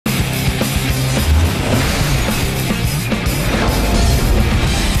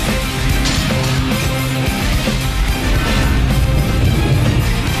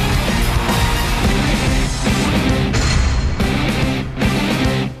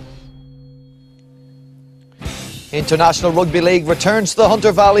International Rugby League returns to the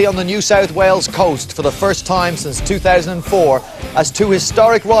Hunter Valley on the New South Wales coast for the first time since 2004 as two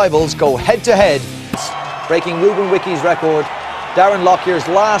historic rivals go head-to-head. Breaking Ruben Wickie's record, Darren Lockyer's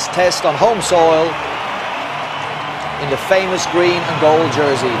last test on home soil in the famous green and gold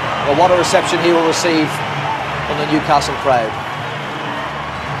jersey. Well, what a reception he will receive from the Newcastle crowd.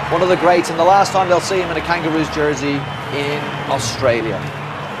 One of the greats, and the last time they'll see him in a Kangaroos jersey in Australia.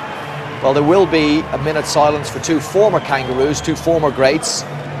 Well, there will be a minute's silence for two former Kangaroos, two former greats,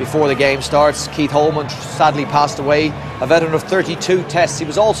 before the game starts. Keith Holman sadly passed away, a veteran of 32 tests. He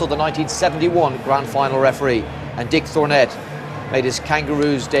was also the 1971 Grand Final referee. And Dick Thornett made his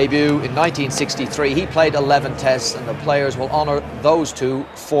Kangaroos debut in 1963. He played 11 tests, and the players will honour those two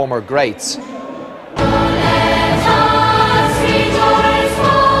former greats.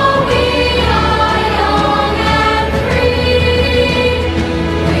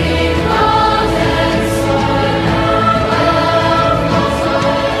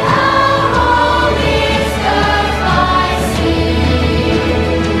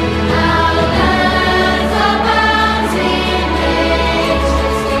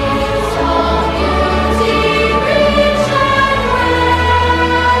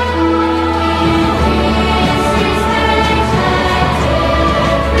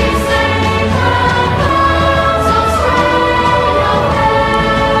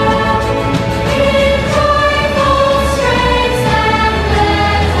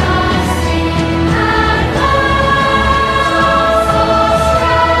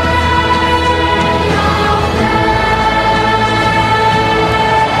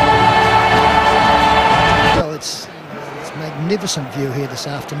 Magnificent view here this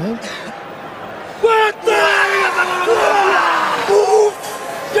afternoon. What the move!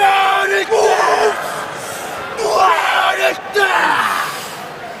 Down it! Move! Down it!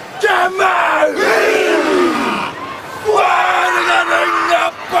 Come on! What in the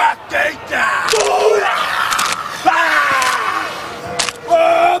bucket?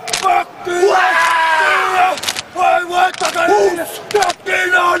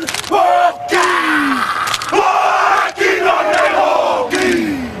 Fucking on hockey! Walking on the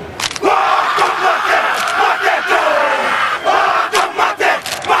hockey!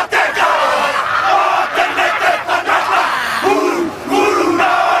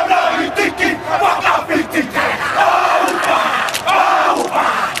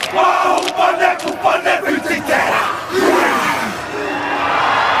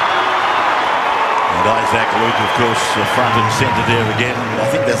 Isaac Luke, of course, front and centre there again. I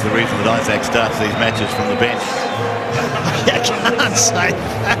think that's the reason that Isaac starts these matches from the bench. I can't say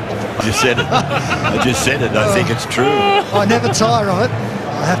that. I just said it. I think it's true. I never tire of it.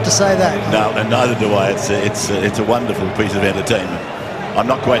 I have to say that. No, and neither do I. It's a wonderful piece of entertainment. I'm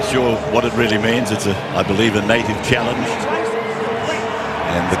not quite sure what it really means. It's I believe, a native challenge.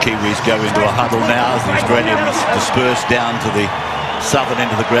 And the Kiwis go into a huddle now as the Australians disperse down to the southern end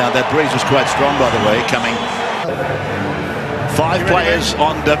of the ground. That breeze is quite strong, by the way, coming. 5 players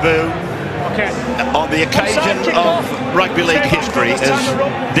on debut on the occasion of rugby league history as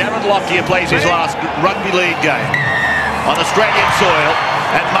Darren Lockyer plays his last rugby league game on Australian soil,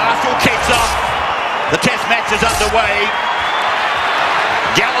 and Marshall kicks off. The test match is underway.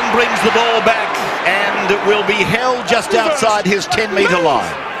 Gallen brings the ball back and will be held just outside his 10-metre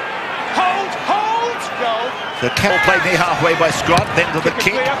line. The Cal played near halfway by Scott, then to the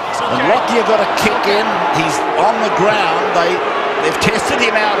kick, and Lockyer got a kick in. He's on the ground. They've tested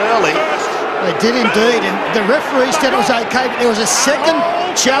him out early. They did indeed, and the referee said it was okay, but there was a second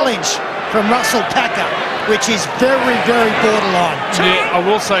challenge from Russell Packer, which is very, very borderline. Yeah, I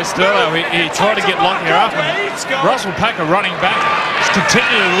will say, Sterlo, he tried to get Lockyer up, and Russell Packer running back, is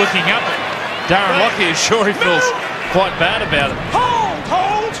continually looking up. Darren Lockyer is sure he feels quite bad about it.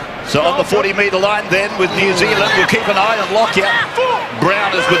 So on the 40-metre line then with New Zealand, we'll keep an eye on Lockyer.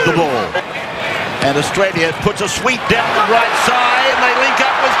 Brown is with the ball. And Australia puts a sweep down the right side, and they link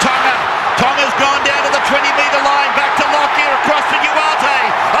up with Tonga. Tonga's gone down to the 20-metre line, back to Lockyer, across to Uarte.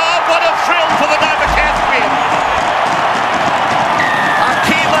 Oh, what a thrill for the Nova Caspian.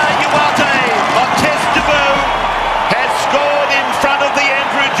 Akila Uarte on test debut has scored in front of the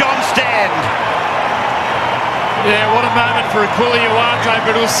Andrew John stand. Yeah, what a moment for Akila Uarte,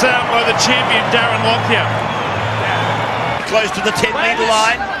 but it was sound by the champion Darren Lockyer. Close to the 10-metre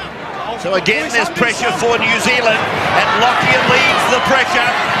line. So again, there's pressure for New Zealand, and Lockyer leads the pressure.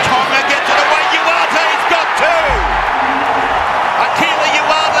 Tonga gets it away. Uarte's got two. Akila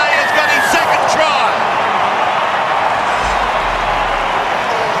Uarte has got his second try.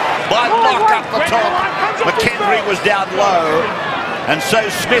 By Lock up the top. McKendry was down low, and so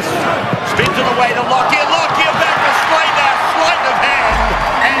Smith spins it away to Lockyer. Lockyer back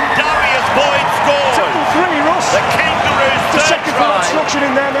The Kangaroos' third try.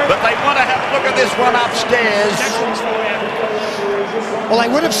 But they want to have a look at this one upstairs. Well, they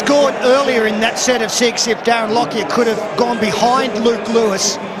would have scored earlier in that set of 6 if Darren Lockyer could have gone behind Luke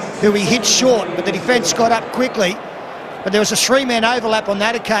Lewis, who he hit short, but the defence got up quickly. But there was a 3-man overlap on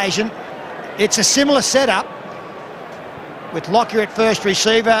that occasion. It's a similar setup with Lockyer at first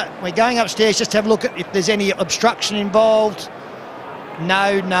receiver. We're going upstairs just to have a look at if there's any obstruction involved.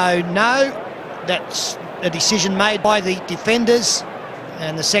 No. That's a decision made by the defenders.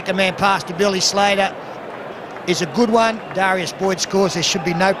 And the second man pass to Billy Slater is a good one. Darius Boyd scores. There should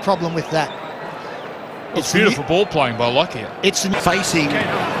be no problem with that. It's beautiful ball playing by Lockyer. It's facing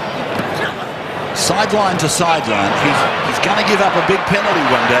sideline to sideline. He's going to give up a big penalty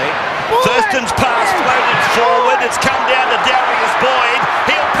one day. Thurston's pass floated forward. It's come down to Darius Boyd.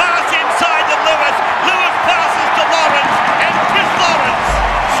 He'll pass inside to Lewis. Lewis passes to Lawrence, and Chris Lawrence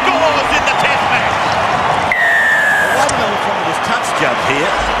scores in the Test match. I don't know if one was touch judge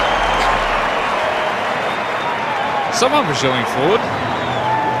here. Someone was yelling forward.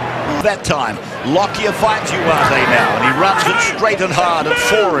 That time, Lockyer finds Uarte now, and he runs it straight and hard at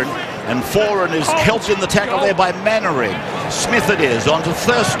Foran. And Foran is helped in the tackle there by Mannering. Smith it is, onto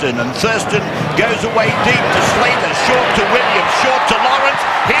Thurston, and Thurston goes away deep to Slater, short to Williams, short to Lawrence.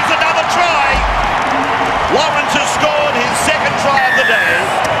 Here's another try. Lawrence has scored his second try of the day.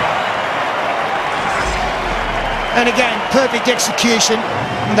 And again, perfect execution.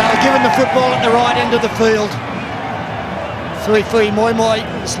 They were given the football at the right end of the field. Fui Moi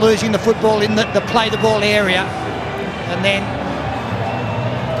is losing the football in the play the ball area. And then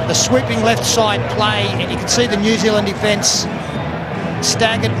the sweeping left side play, and you can see the New Zealand defence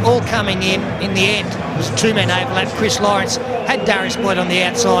staggered, all coming in the end. It was a 2-man overlap. Chris Lawrence had Darius Boyd on the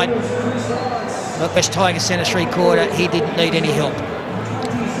outside. But West Tigers centre 3/4, he didn't need any help.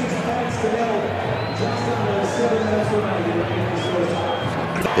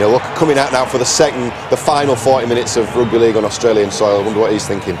 Yeah, look, coming out now for the final 40 minutes of rugby league on Australian soil. I wonder what he's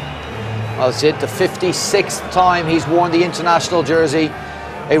thinking. Well, it's the 56th time he's worn the international jersey.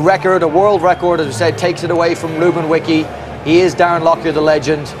 A record, a world record, as we said, takes it away from Ruben Wiki. He is Darren Lockyer, the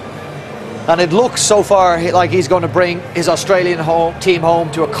legend. And it looks so far like he's going to bring his Australian team home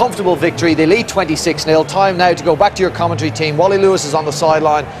to a comfortable victory. They lead 26-0. Time now to go back to your commentary team. Wally Lewis is on the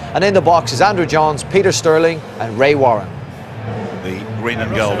sideline, and in the box is Andrew Johns, Peter Sterling and Ray Warren. The green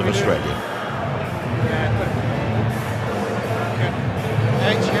and gold of Australia.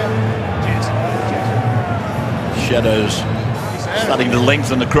 Shadows starting to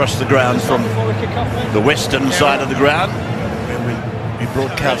lengthen across the ground from the western side of the ground where we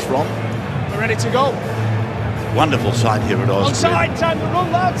broadcast from. We're ready to go. Wonderful sight here at Aussie. Onside, time to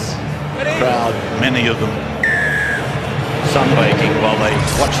run, lads. Ready? Crowd, many of them sunbaking while they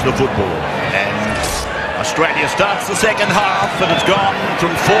watch the football. And Australia starts the second half, and it's gone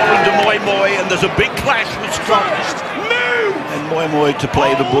from Foran to Moi, and there's a big clash with Strong. And Moi to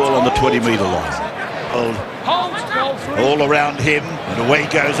play the ball on the 20-metre line. All around him, and away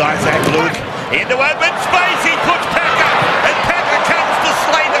goes Isaac Luke. Into open space, he puts Packer, and Packer comes to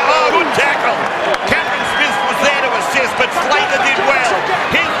Slater. Oh, good tackle. Cameron Smith was there to assist, but Slater did well.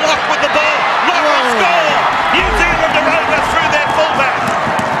 Here's Lock with the ball. Lock will score. New Zealand are over through their fullback.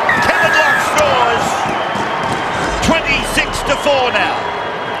 Kevin Lock scores. 26-4 now.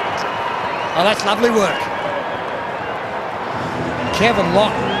 Oh, that's lovely work. Kevin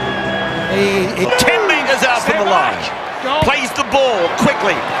Lock. 10 metres out from the line. Plays the ball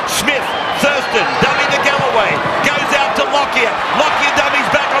quickly. Smith, Thurston, dummy to Galloway. Goes out to Lockyer. Lockyer dummies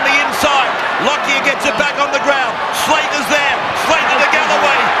back on the inside. Lockyer gets it back on the ground. Slater's there. Slater to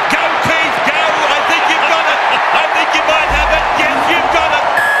Galloway. Go, Keith, go. I think you've got it. I think you might have it. Yes, you've got it.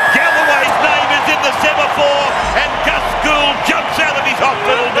 Galloway's name is in the semaphore, and Gus Gould jumps out of his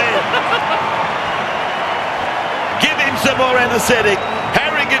hospital bed. Give him some more anaesthetic.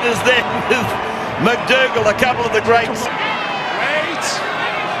 Harrigan is there with McDougall, a couple of the greats.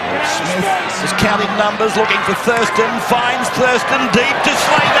 Smith is counting numbers, looking for Thurston, finds Thurston deep to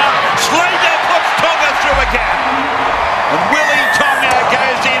Slater. Slater puts Tonga through a gap. And Willie Tonga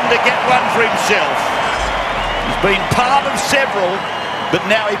goes in to get one for himself. He's been part of several, but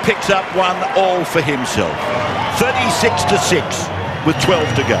now he picks up one all for himself. 36-6 with 12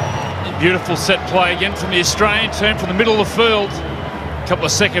 to go. Beautiful set play again from the Australian team from the middle of the field. A couple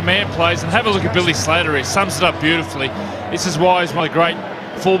of second man plays, and have a look at Billy Slater. He sums it up beautifully. This is why he's one of the great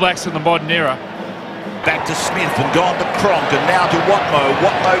fullbacks in the modern era. Back to Smith and gone to Cronk, and now to Watmo.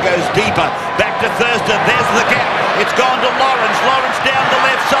 Watmo goes deeper. Back to Thurston. There's the gap. It's gone to Lawrence. Lawrence down the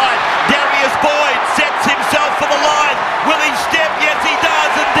left side. Darius Boyd sets himself for the line. Will he step? Yes, he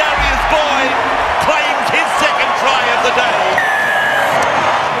does. And Darius Boyd claims his second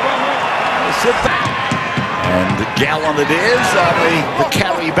on the Deers on the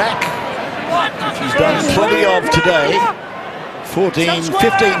carry back. She's done plenty of today.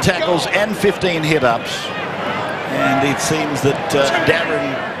 15 tackles and 15 hit-ups. And it seems that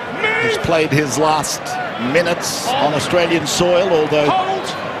Darren has played his last minutes on Australian soil, although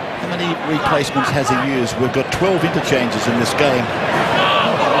how many replacements has he used? We've got 12 interchanges in this game.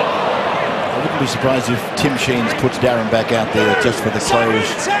 I wouldn't be surprised if Tim Sheens puts Darren back out there just for the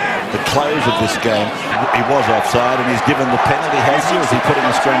close of this game. He was offside and he's given the penalty, has he, or is he putting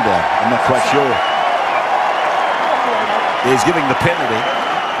the screen down? I'm not quite sure. He's giving the penalty.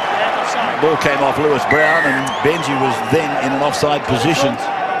 Ball came off Lewis Brown and Benji was then in an offside position.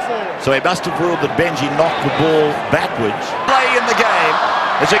 So he must have ruled that Benji knocked the ball backwards. Play in the game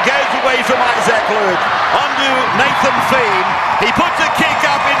as it goes away from Isaac Luke. Onto Nathan Feen. He puts a kick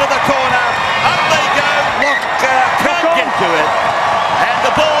up into the corner. Up they go. Lockyer can't get to it. And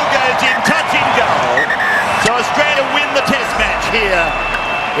the ball goes in, touching goal. So Australia win the test match here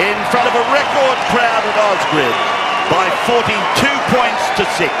in front of a record crowd at Osgrid by 42 points to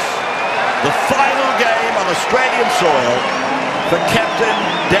 6. The final game on Australian soil for Captain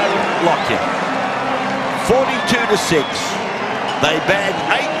Darren Lockyer. 42 to 6. They bagged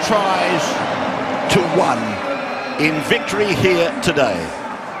 8 tries to 1 in victory here today.